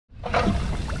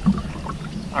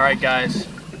Alright guys,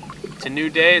 it's a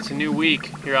new day, it's a new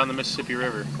week here on the Mississippi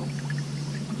River.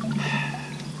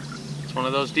 It's one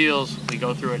of those deals, we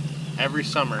go through it every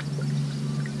summer.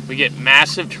 We get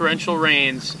massive torrential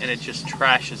rains and it just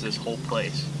trashes this whole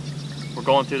place. We're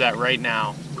going through that right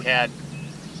now. We had,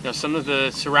 some of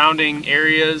the surrounding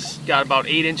areas got about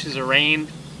 8 inches of rain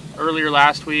earlier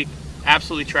last week.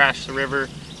 Absolutely trashed the river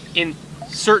in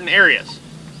certain areas.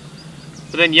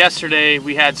 But then yesterday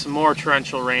we had some more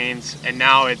torrential rains, and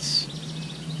now it's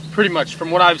pretty much, from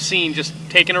what I've seen, just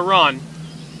taking a run,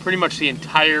 pretty much the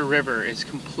entire river is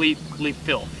completely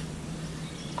filth.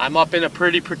 I'm up in a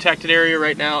pretty protected area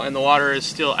right now and the water is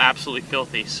still absolutely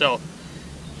filthy. So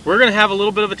we're going to have a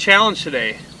little bit of a challenge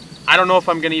today. I don't know if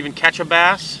I'm going to even catch a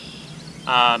bass.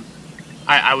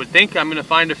 I would think I'm going to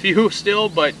find a few still,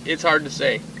 but it's hard to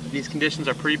say. These conditions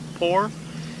are pretty poor,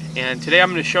 and today I'm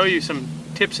going to show you some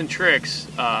tips and tricks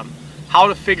how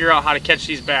to figure out how to catch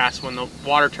these bass when the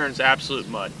water turns to absolute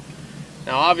mud.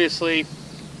 Now obviously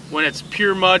when it's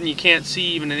pure mud and you can't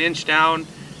see even an inch down,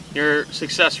 your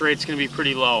success rate is going to be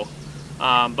pretty low.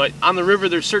 But on the river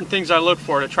there's certain things I look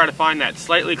for to try to find that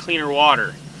slightly cleaner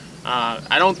water.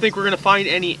 I don't think we're going to find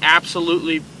any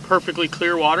absolutely perfectly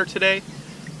clear water today,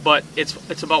 but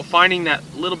it's about finding that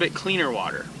little bit cleaner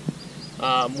water.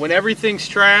 When everything's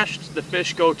trashed, the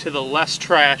fish go to the less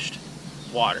trashed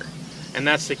water, and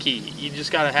that's the key. You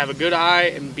just got to have a good eye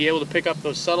and be able to pick up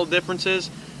those subtle differences,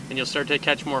 and you'll start to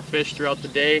catch more fish throughout the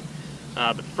day.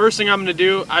 But the first thing I'm going to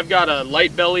do, I've got a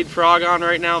light-bellied frog on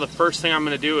right now. The first thing I'm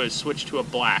going to do is switch to a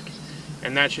black,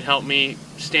 and that should help me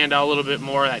stand out a little bit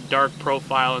more. That dark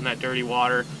profile in that dirty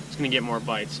water, it's going to get more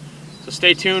bites. So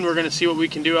stay tuned, we're going to see what we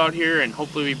can do out here, and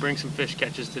hopefully we bring some fish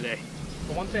catches today.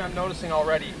 So one thing I'm noticing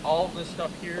already, all of this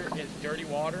stuff here is dirty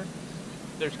water.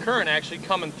 There's current actually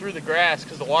coming through the grass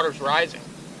because the water's rising.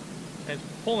 And it's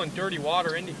pulling dirty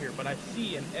water into here, but I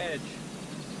see an edge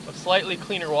of slightly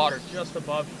cleaner water just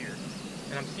above here.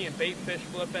 And I'm seeing bait fish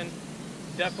flipping.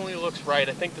 Definitely looks right.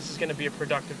 I think this is going to be a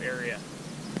productive area.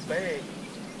 Bay.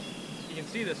 You can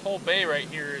see this whole bay right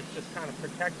here is just kind of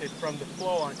protected from the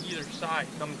flow on either side,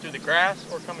 coming through the grass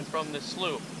or coming from this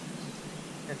slough.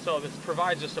 And so this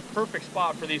provides just a perfect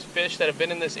spot for these fish that have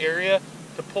been in this area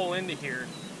to pull into here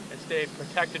and stay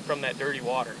protected from that dirty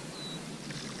water.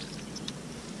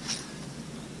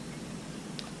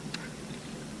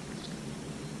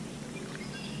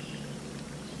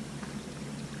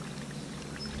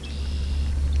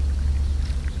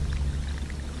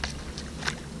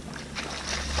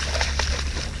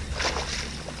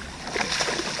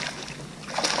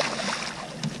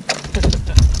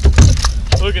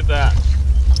 Look at that.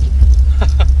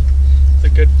 It's a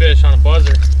good fish on a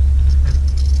buzzer.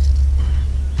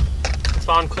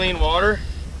 Found clean water.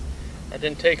 That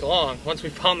didn't take long. Once we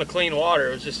found the clean water,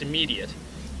 it was just immediate.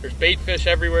 There's bait fish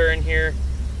everywhere in here.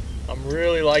 I'm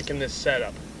really liking this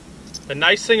setup. The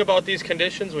nice thing about these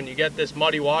conditions when you get this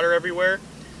muddy water everywhere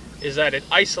is that it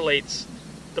isolates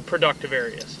the productive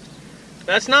areas.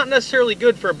 That's not necessarily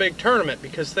good for a big tournament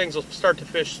because things will start to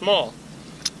fish small.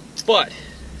 But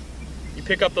you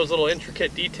pick up those little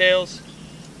intricate details,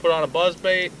 put on a buzz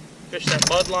bait, fish that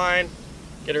mud line,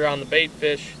 get around the bait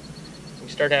fish, and you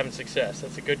start having success.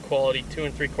 That's a good quality 2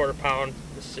 3/4 pound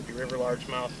Mississippi River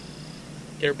largemouth.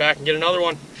 Get her back and get another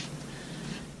one.